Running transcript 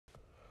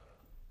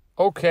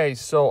Okay,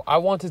 so I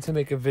wanted to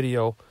make a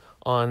video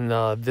on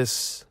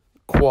this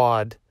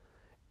quad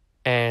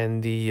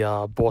and the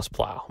Boss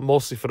Plow.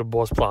 Mostly for the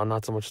Boss Plow,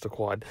 not so much the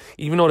quad.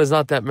 Even though there's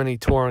not that many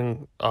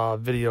touring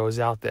videos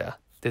out there.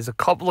 There's a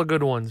couple of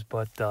good ones,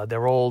 but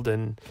they're old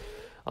and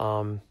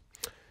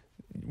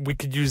we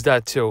could use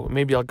that too.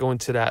 Maybe I'll go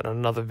into that in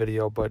another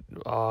video, but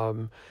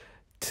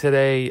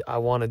today I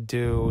want to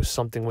do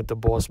something with the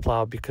Boss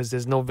Plow because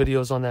there's no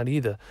videos on that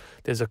either.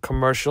 There's a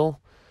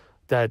commercial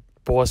that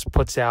Boss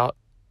puts out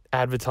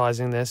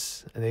advertising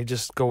this, and they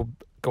just go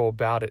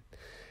about it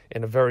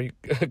in a very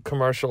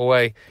commercial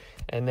way.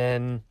 And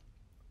then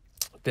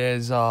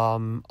there's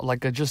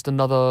just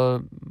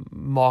another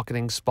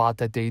marketing spot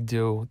that they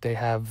do. They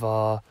have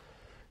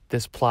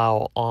this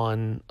plow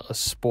on a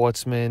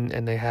Sportsman,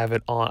 and they have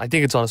it on, I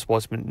think it's on a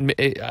Sportsman.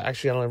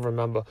 Actually, I don't even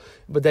remember.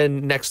 But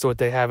then next to it,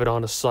 they have it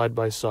on a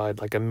side-by-side,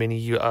 like a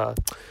mini, a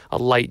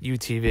light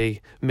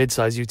UTV,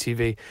 mid-size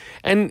UTV.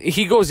 And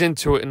he goes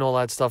into it and all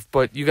that stuff,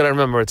 but you got to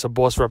remember, it's a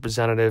Boss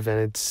representative, and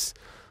it's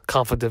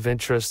conflict of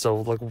interest,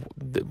 so, like,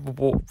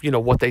 you know,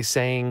 what they're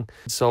saying.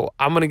 So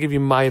I'm going to give you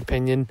my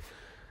opinion,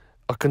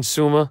 a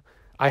consumer.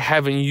 I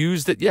haven't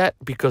used it yet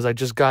because I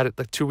just got it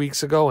like 2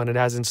 weeks ago, and it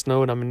hasn't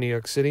snowed. I'm in New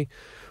York City.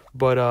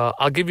 But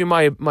I'll give you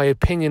my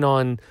opinion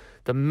on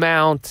the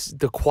mount,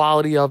 the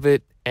quality of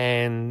it,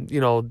 and,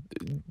 you know,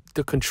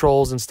 the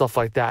controls and stuff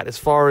like that. As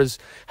far as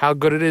how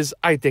good it is,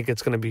 I think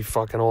it's going to be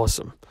fucking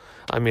awesome.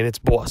 I mean, it's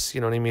Boss,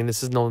 you know what I mean?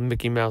 This is no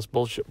Mickey Mouse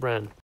bullshit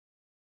brand.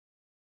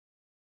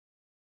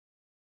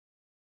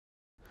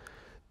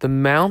 The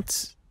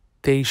mount,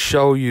 they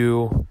show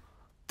you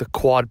the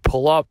quad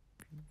pull up.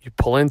 You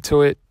pull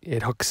into it,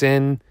 it hooks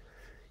in.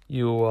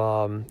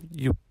 You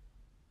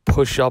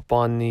push up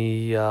on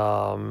the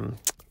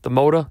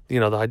motor, you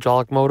know, the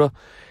hydraulic motor,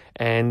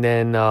 and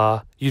then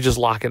you just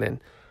lock it in.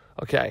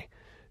 Okay.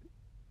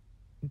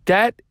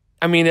 That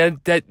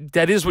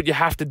is what you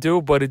have to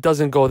do, but it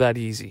doesn't go that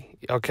easy.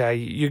 Okay.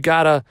 You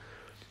gotta,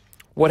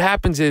 what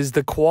happens is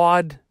the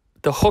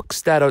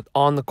hooks that are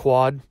on the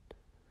quad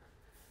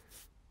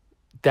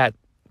that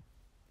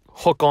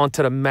hook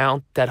onto the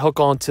mount, that hook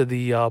onto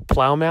the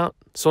plow mount.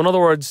 So in other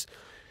words,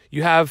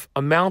 you have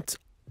a mount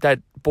that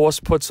Boss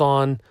puts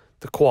on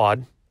the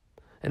quad,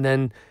 and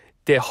then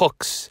their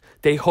hooks,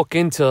 they hook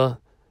into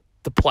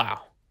the plow.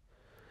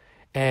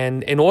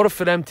 And in order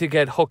for them to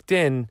get hooked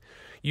in,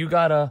 you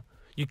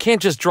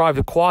can't just drive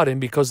the quad in,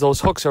 because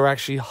those hooks are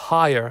actually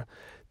higher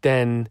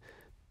than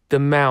the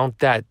mount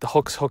that the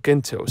hooks hook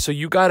into. So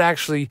you got to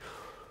actually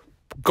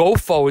go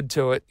forward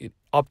to it,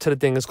 up to the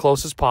thing as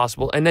close as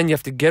possible, and then you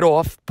have to get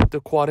off, put the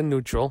quad in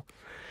neutral,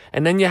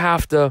 and then you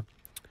have to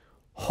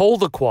hold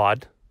the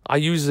quad. I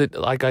use it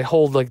like I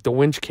hold like the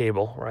winch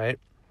cable, right?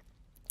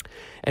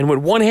 And with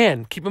one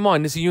hand, keep in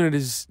mind, this unit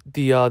is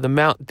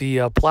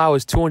the plow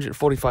is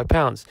 245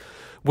 pounds.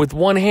 With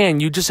one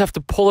hand, you just have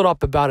to pull it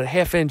up about an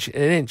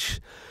inch,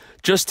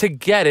 just to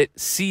get it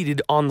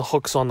seated on the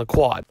hooks on the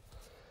quad.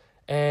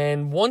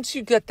 And once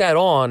you get that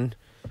on,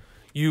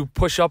 you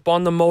push up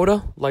on the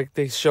motor like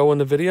they show in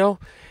the video.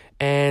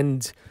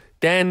 And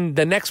then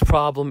the next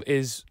problem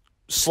is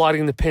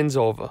sliding the pins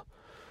over.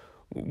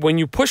 When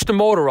you push the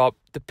motor up,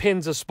 the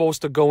pins are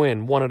supposed to go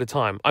in one at a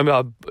time. I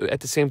mean, at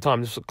the same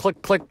time, just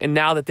click, click, and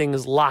now the thing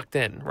is locked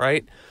in,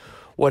 right?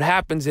 What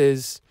happens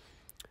is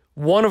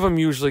one of them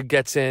usually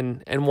gets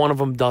in and one of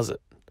them doesn't.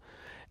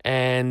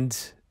 And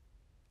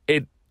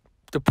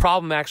the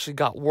problem actually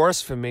got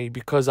worse for me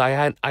because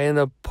I ended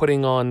up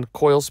putting on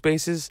coil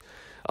spaces,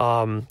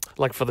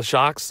 like for the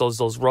shocks,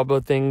 those rubber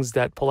things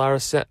that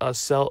Polaris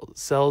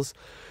sells.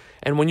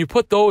 And when you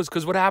put those,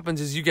 because what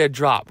happens is you get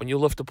drop. When you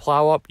lift the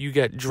plow up, you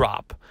get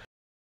drop.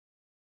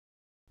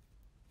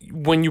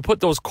 When you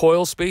put those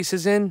coil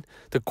spaces in,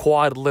 the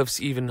quad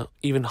lifts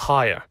even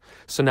higher.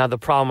 So now the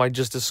problem I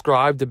just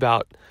described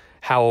about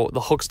how the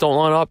hooks don't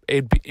line up,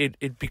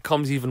 it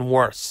becomes even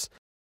worse.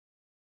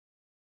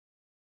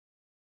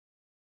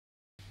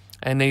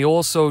 And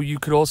you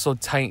could also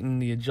tighten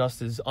the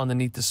adjusters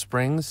underneath the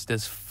springs.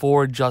 There's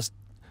four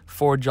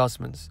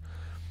adjustments.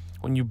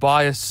 When you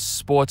buy a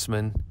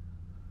Sportsman,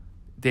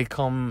 it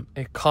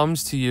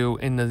comes to you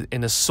in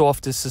the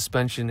softest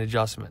suspension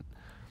adjustment.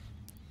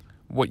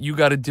 What you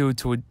got to do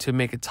to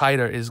make it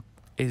tighter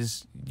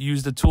is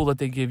use the tool that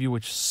they give you,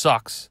 which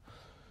sucks.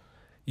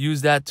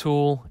 Use that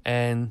tool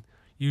and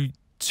you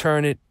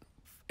turn it.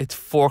 It's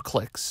 4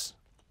 clicks.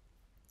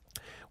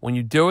 When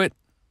you do it,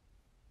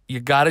 you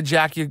got to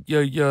jack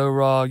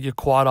your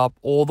quad up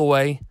all the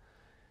way.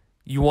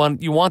 You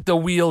want the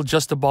wheel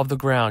just above the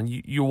ground.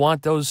 You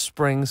want those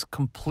springs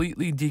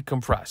completely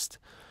decompressed,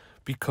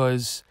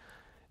 because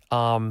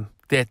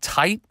they're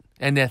tight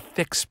and they're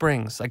thick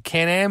springs. Like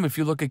Can-Am, if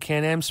you look at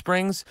Can-Am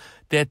springs,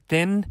 they're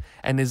thin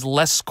and there's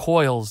less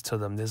coils to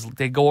them.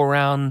 They go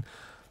around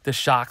the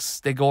shocks.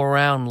 They go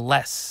around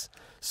less.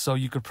 So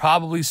you could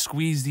probably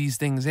squeeze these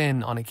things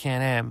in on a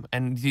Can-Am.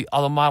 And the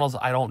other models,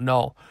 I don't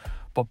know.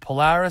 But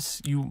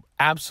Polaris, you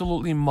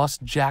absolutely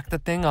must jack the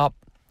thing up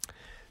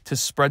to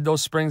spread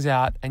those springs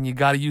out, and you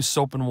got to use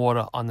soap and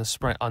water on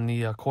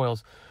the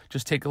coils,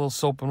 Just take a little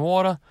soap and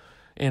water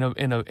in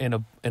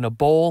a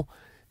bowl,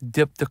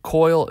 dip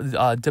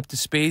the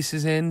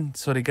spaces in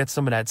so to get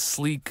some of that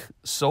sleek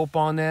soap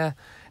on there,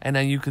 and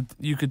then you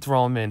could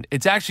throw them in.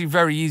 It's actually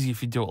very easy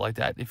if you do it like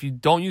that. If you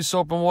don't use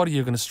soap and water,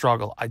 you're gonna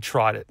struggle. I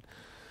tried it.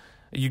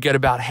 You get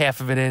about half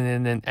of it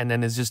in, and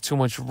then there's just too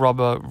much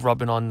rubber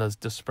rubbing on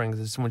the springs.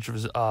 There's too much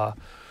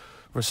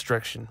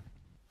restriction.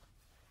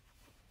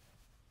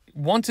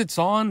 Once it's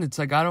on, it's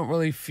like I don't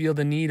really feel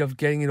the need of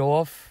getting it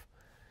off,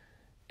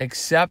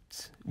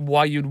 except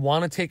why you'd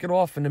want to take it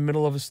off in the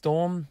middle of a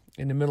storm,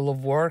 in the middle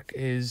of work,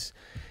 is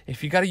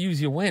if you got to use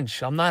your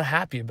winch. I'm not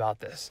happy about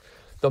this.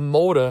 The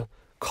motor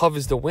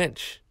covers the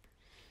winch.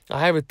 I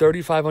have a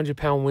 3,500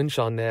 pound winch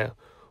on there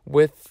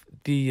with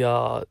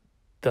the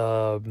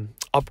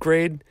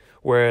upgrade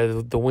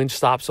where the winch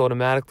stops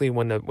automatically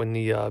when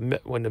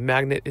the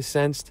magnet is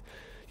sensed.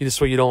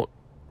 So you don't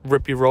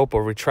rip your rope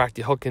or retract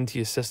your hook into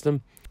your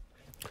system.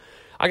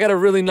 I got a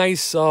really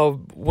nice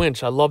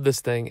winch. I love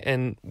this thing.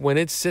 And when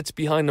it sits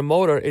behind the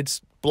motor,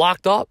 it's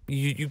blocked up.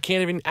 You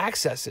can't even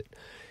access it.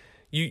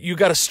 You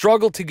got to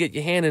struggle to get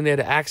your hand in there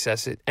to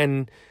access it.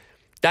 And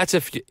that's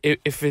if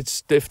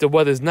the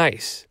weather's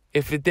nice.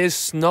 If there's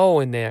snow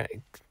in there,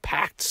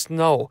 packed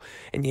snow,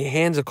 and your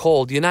hands are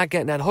cold, you're not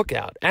getting that hook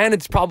out. And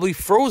it's probably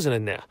frozen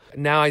in there.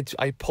 Now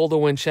I pull the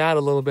winch out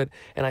a little bit,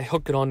 and I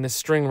hook it on this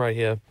string right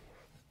here.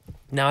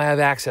 Now I have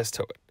access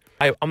to it.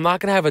 I'm not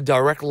going to have a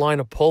direct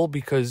line of pull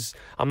because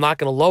I'm not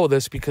going to lower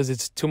this because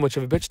it's too much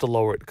of a bitch to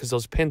lower it because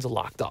those pins are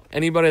locked up.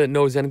 Anybody that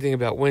knows anything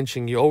about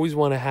winching, you always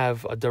want to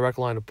have a direct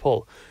line of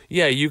pull.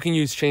 Yeah, you can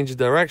use change of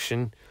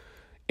direction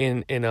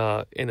in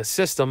a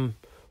system,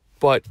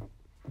 but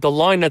the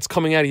line that's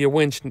coming out of your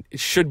winch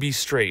should be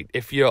straight.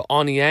 If you're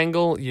on the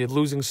angle, you're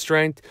losing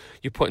strength,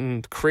 you're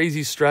putting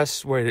crazy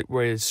stress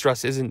where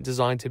stress isn't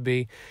designed to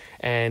be,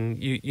 and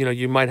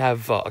you might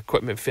have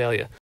equipment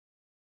failure.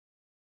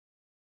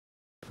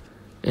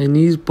 And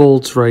these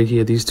bolts right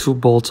here, these two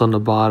bolts on the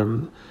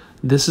bottom,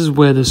 this is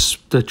where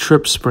the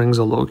trip springs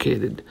are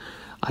located.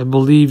 I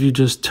believe you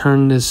just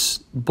turn this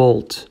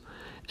bolt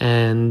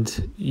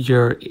and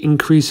you're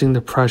increasing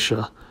the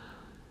pressure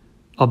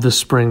of the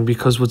spring,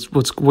 because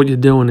what you're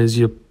doing is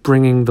you're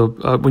bringing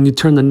when you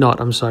turn the nut,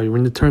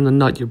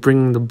 you're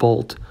bringing the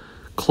bolt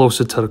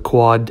closer to the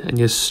quad and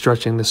you're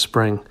stretching the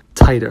spring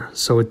tighter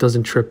so it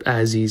doesn't trip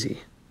as easy.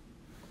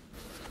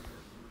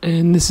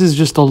 And this is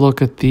just a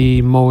look at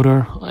the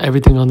motor,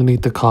 everything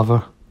underneath the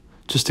cover,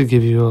 just to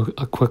give you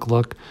a quick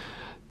look.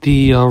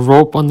 The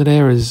rope under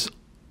there is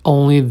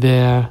only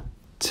there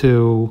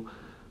to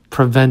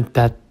prevent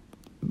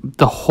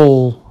the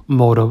whole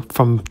motor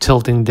from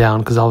tilting down,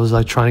 because I was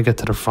like trying to get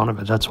to the front of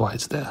it. That's why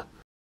it's there.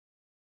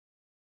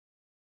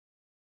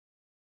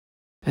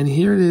 And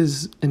here it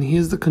is, and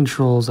here's the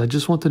controls. I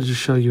just wanted to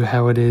show you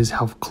how it is,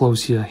 how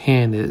close your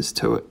hand is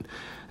to it.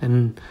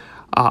 And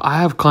I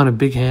have kind of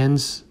big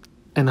hands,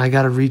 and I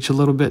got to reach a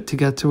little bit to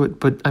get to it.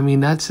 But, I mean,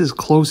 that's as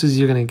close as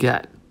you're going to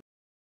get.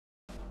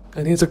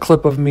 And here's a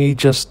clip of me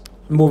just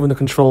moving the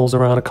controls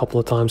around a couple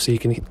of times so you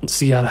can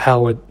see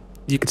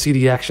you can see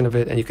the action of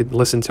it, and you can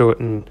listen to it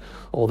and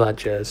all that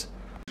jazz.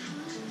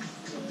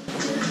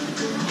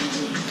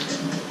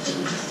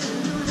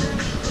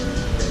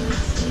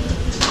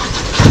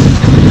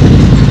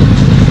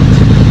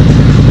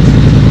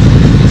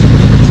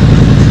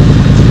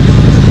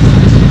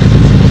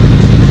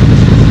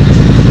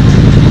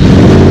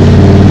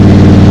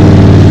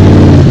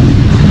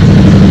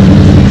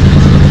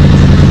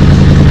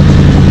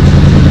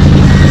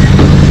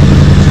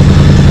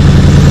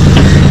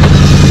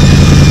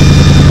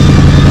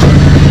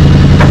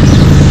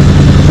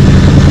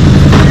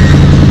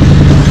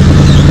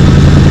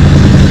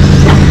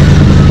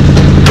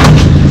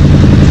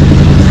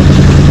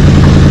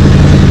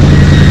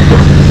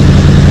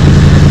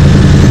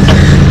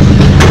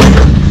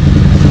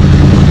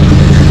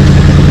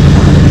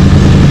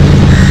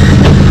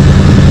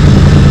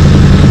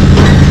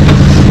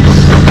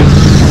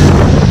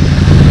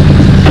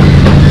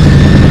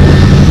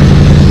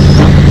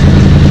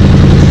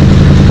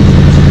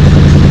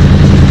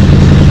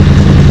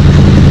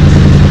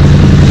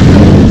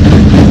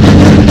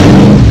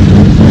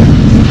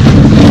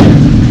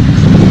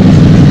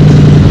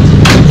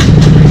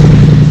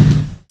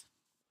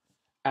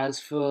 As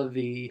for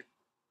the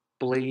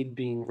blade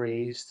being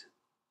raised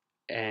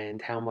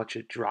and how much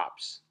it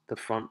drops the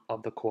front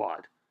of the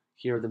quad,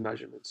 here are the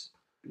measurements.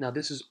 Now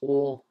this is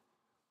all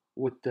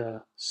with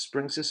the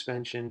spring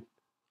suspension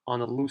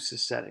on the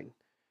loosest setting,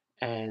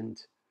 and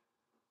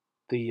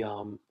the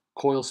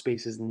coil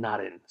space is not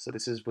in, so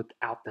this is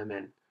without them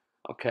in.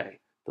 Okay,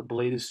 the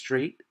blade is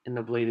straight and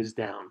the blade is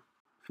down.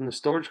 From the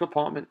storage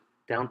compartment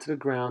down to the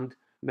ground,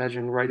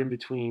 measuring right in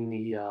between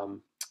the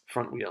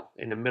front wheel,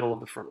 in the middle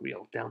of the front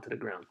wheel, down to the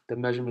ground. The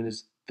measurement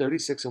is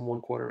 36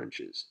 1/4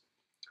 inches.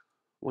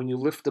 When you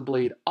lift the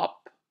blade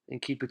up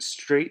and keep it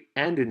straight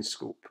and in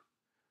scoop,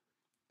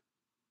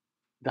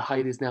 the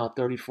height is now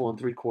 34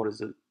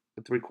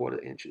 3/4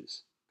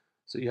 inches.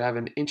 So you have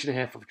 1.5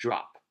 inches of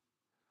drop.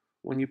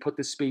 When you put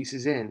the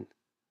spaces in,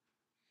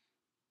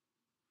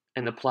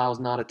 and the plow's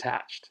not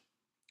attached,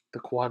 the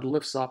quad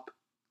lifts up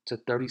to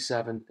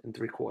 37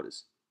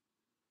 3/4.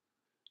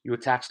 You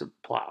attach the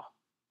plow.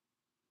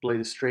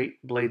 Blade is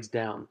straight, blade's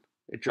down.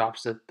 It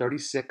drops to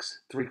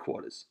 36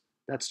 3/4.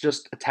 That's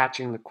just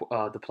attaching the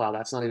plow.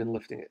 That's not even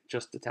lifting it,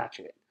 just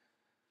attaching it.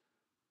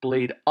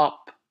 Blade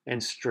up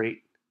and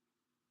straight,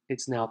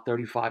 it's now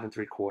 35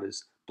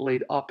 3/4.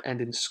 Blade up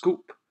and in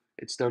scoop,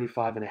 it's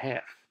 35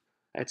 1/2.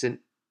 That's an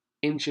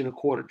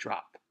 1.25 inch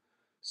drop.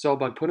 So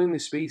by putting the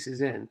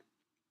spaces in,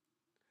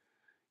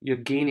 you're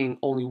gaining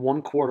only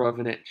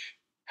 1/4 inch.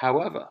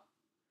 However,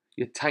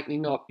 you're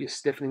tightening up, you're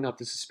stiffening up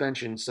the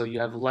suspension, so you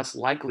have less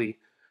likely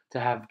to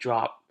have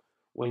drop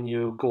when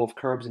you go off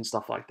curbs and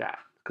stuff like that,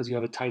 because you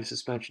have a tighter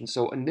suspension.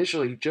 So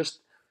initially,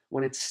 just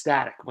when it's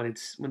static, when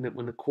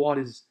the quad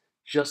is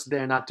just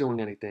there not doing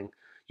anything,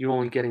 you're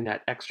only getting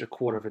that extra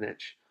 1/4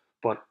 inch.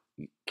 But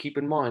keep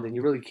in mind, and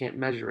you really can't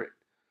measure it,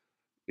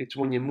 it's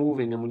when you're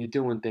moving and when you're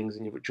doing things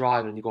and you're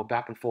driving and you go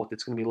back and forth,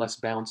 it's going to be less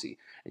bouncy,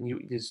 and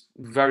it's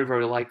very,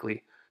 very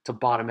likely to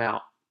bottom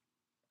out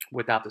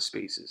without the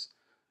spaces.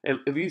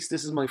 At least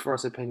this is my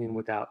first opinion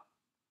without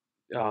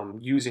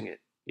using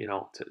it,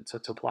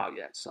 to plow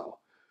yet. So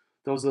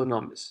those are the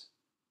numbers.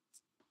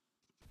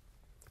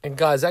 And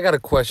guys, I got a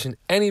question.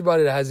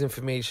 Anybody that has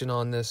information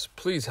on this,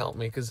 please help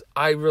me, because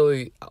I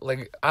really,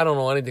 I don't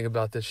know anything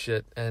about this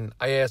shit. And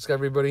I ask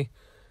everybody,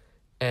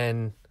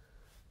 and,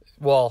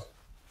 well,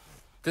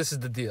 this is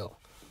the deal.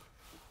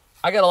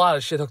 I got a lot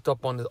of shit hooked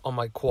up on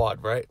my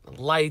quad, right?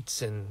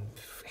 Lights and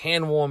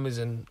hand warmers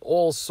and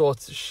all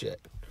sorts of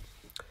shit.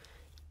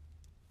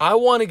 I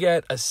want to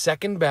get a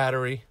second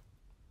battery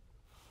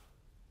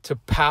to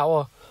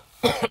power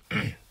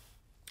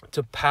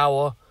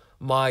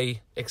my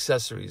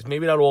accessories.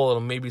 Maybe not all of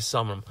them, maybe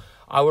some of them.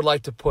 I would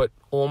like to put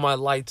all my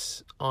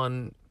lights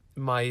on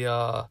my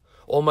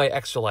all my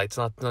extra lights,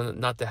 not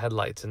the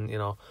headlights, and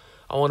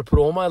I want to put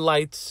all my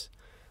lights,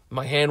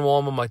 my hand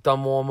warmer, my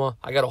thumb warmer.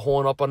 I got a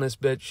horn up on this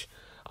bitch.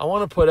 I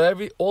want to put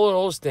all of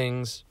those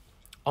things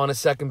on a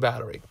second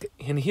battery.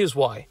 And here's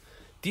why.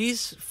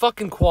 These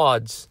fucking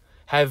quads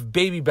have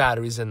baby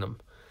batteries in them.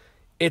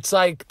 It's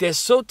like they're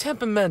so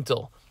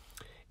temperamental.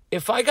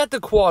 If I got the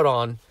quad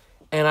on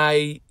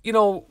and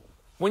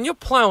when you're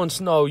plowing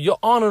snow, you're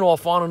on and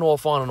off, on and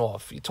off, on and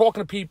off. You're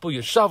talking to people,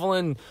 you're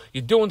shoveling,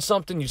 you're doing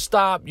something, you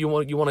stop, you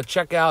want to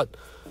check out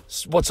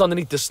what's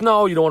underneath the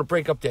snow, you don't want to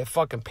break up their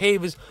fucking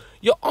pavers.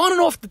 You're on and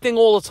off the thing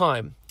all the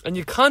time, and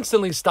you're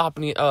constantly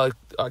stopping,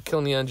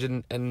 killing the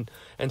engine and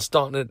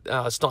starting it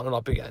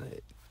up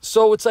again.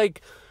 So it's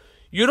like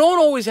you don't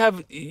always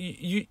have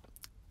you.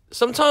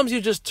 Sometimes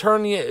you just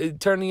turn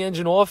the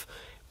engine off,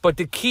 but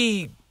the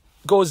key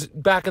goes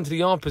back into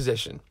the on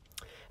position.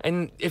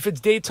 And if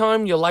it's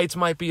daytime, your lights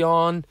might be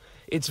on.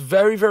 It's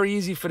very, very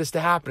easy for this to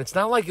happen. It's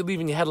not like you're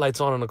leaving your headlights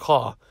on in a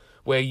car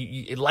where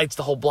it lights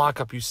the whole block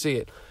up, you see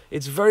it.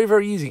 It's very,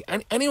 very easy.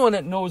 And anyone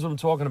that knows what I'm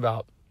talking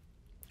about,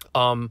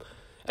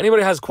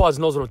 anybody that has quads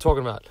knows what I'm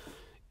talking about.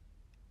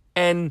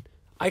 And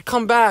I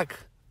come back,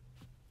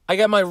 I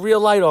got my rear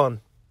light on.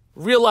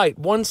 Rear light,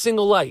 one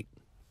single light.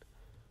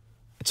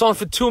 It's on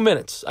for 2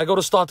 minutes. I go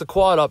to start the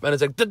quad up, and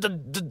it's like,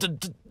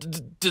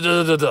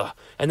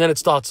 and then it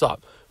starts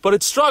up. But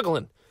it's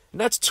struggling, and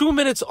that's 2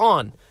 minutes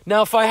on.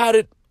 Now, if I had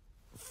it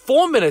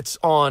 4 minutes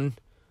on,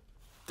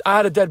 I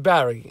had a dead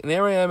battery. And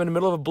there I am in the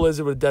middle of a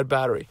blizzard with a dead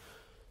battery.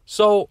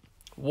 So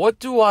what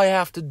do I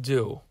have to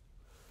do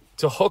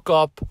to hook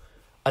up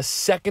a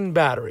second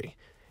battery,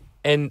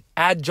 an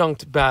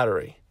adjunct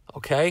battery,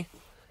 okay?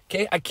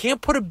 I can't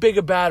put a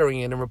bigger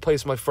battery in and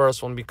replace my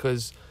first one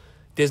because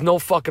there's no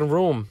fucking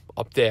room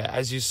up there,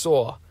 as you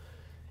saw.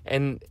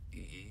 And,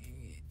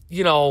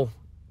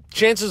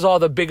 chances are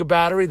the bigger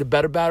battery, the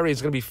better battery,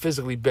 is going to be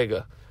physically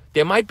bigger.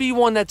 There might be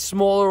one that's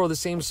smaller or the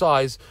same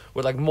size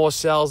with more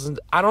cells, and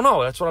I don't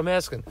know. That's what I'm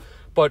asking.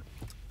 But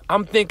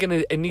I'm thinking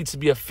it needs to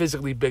be a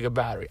physically bigger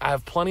battery. I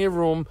have plenty of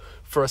room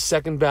for a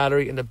second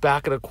battery in the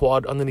back of the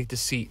quad underneath the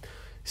seat.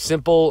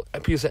 Simple, a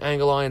piece of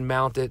angle iron,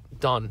 mount it,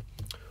 done.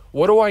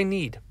 What do I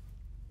need?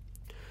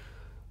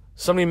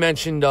 Somebody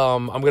mentioned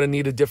I'm going to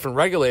need a different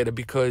regulator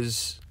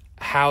because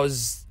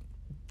how's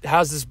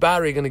this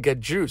battery going to get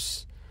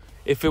juice?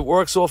 If it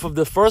works off of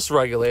the first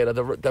regulator,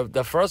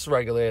 the first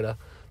regulator,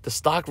 the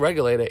stock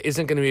regulator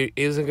isn't going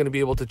to be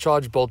able to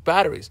charge both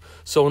batteries.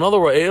 So in other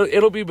words,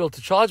 it'll be able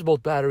to charge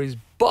both batteries,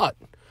 but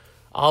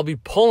I'll be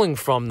pulling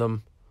from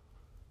them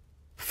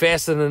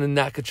faster than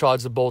that could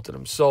charge the both of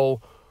them.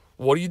 So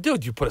what do? Do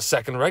you put a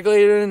second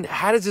regulator in?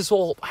 How does this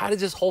whole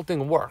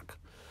thing work?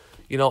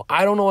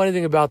 I don't know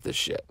anything about this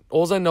shit.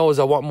 All I know is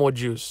I want more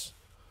juice.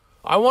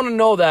 I want to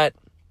know that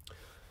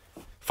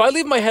if I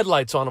leave my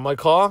headlights on in my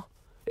car,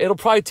 it'll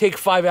probably take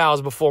 5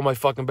 hours before my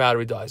fucking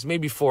battery dies.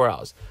 Maybe 4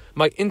 hours.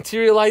 My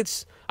interior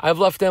lights, I've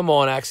left them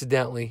on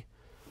accidentally.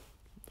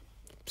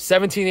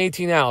 17,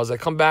 18 hours. I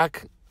come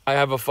back, I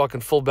have a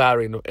fucking full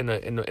battery in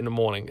the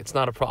morning. It's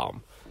not a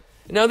problem.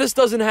 Now, this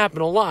doesn't happen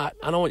a lot.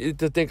 I don't want you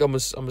to think I'm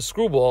a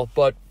screwball,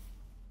 but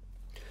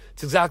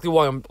It's exactly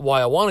why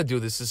I want to do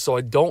this, is so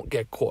I don't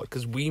get caught,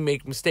 because we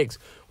make mistakes.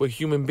 We're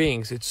human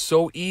beings. It's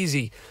so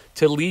easy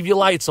to leave your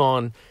lights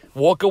on,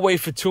 walk away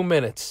for 2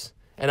 minutes,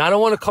 and I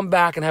don't want to come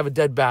back and have a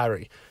dead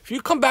battery. If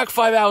you come back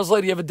 5 hours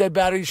later, you have a dead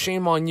battery,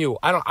 shame on you.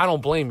 I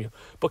don't blame you.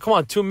 But come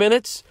on, 2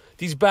 minutes,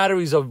 these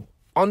batteries are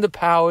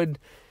underpowered,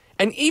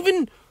 and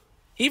even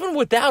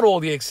without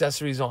all the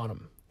accessories on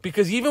them,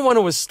 because even when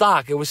it was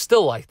stock, it was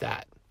still like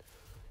that.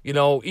 You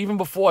know, even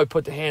before I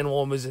put the hand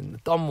warmers and the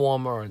thumb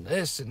warmer and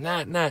this and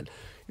that and that,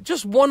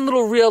 just one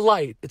little rear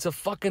light. It's a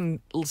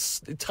fucking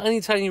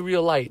tiny rear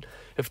light.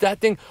 If that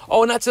thing,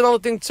 oh, and that's another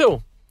thing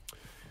too.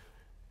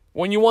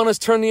 When you want to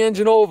turn the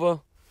engine over,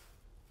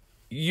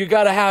 you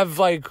got to have,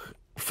 like,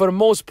 for the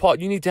most part,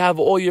 you need to have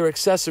all your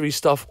accessory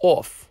stuff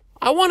off.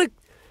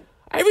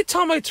 Every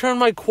time I turn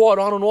my quad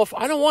on and off,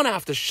 I don't want to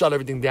have to shut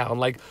everything down.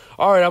 Like,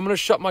 all right, I'm going to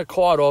shut my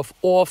quad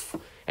off,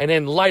 and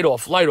then light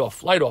off,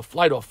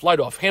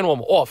 hand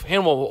warmer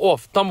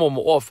off, thumb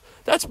warmer off.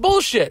 That's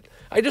bullshit.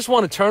 I just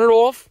want to turn it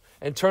off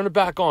and turn it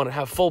back on and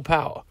have full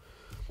power.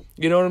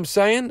 You know what I'm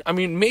saying? I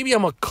mean, maybe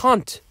I'm a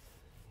cunt,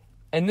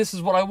 and this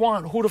is what I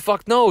want. Who the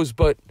fuck knows?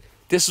 But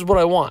this is what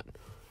I want.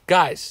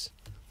 Guys,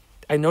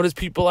 I know there's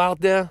people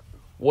out there.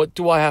 What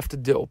do I have to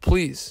do?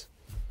 Please.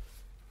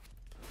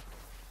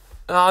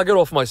 I'll get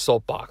off my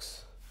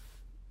soapbox.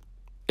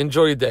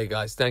 Enjoy your day,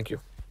 guys. Thank you.